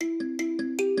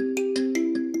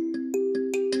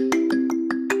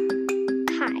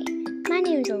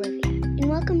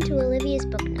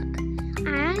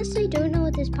honestly don't know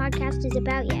what this podcast is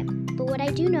about yet, but what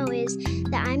I do know is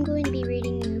that I'm going to be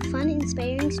reading you fun,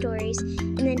 inspiring stories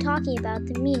and then talking about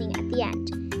the meaning at the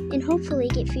end, and hopefully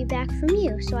get feedback from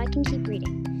you so I can keep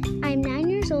reading. I'm 9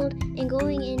 years old and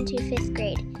going into 5th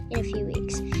grade in a few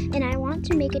weeks, and I want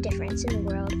to make a difference in the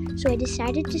world, so I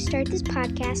decided to start this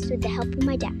podcast with the help of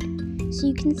my dad, so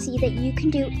you can see that you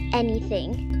can do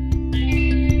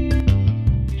anything.